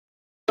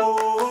Tell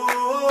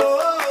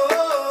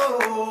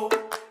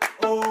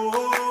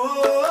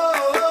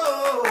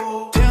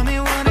me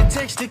what it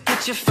takes to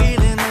get you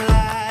feeling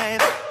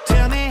alive.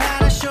 Tell me how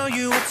to show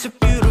you it's a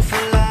beautiful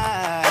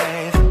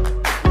life.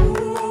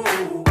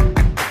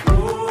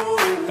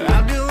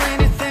 I'll do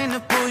anything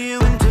to pull you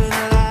into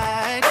the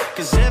light,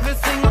 'cause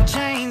everything will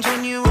change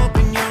when you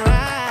open your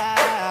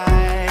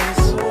eyes.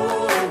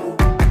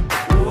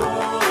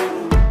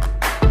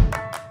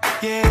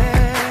 Yeah.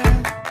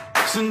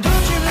 So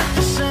don't you let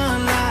the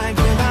sunlight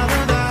give out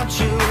without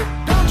you.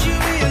 Don't you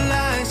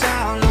realize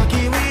how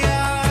lucky we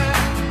are?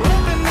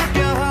 Open up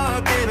your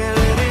heart, baby,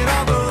 let it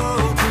all go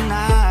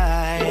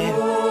tonight.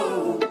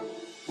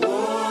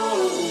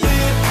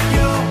 Live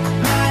your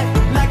life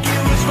like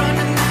it was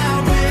running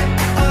out. We're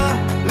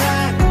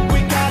alive, we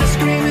gotta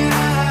scream it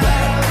out.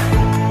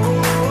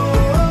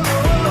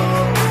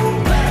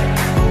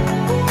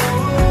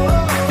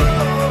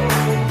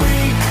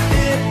 Breathe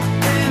it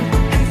in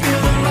and feel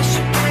the rush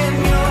again.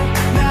 You're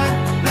not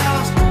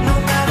lost, no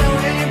matter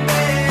where you've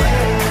been.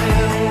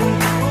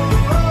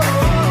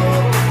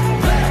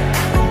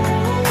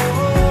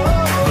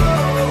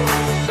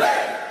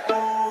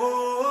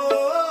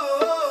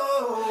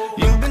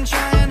 You've been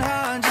trying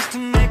hard just to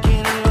make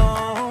it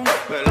alone,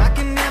 but I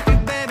can help you,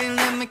 baby,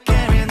 let me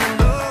carry the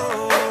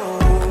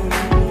load.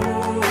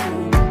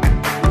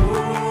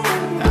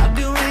 I'll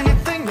do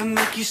anything to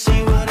make you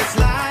see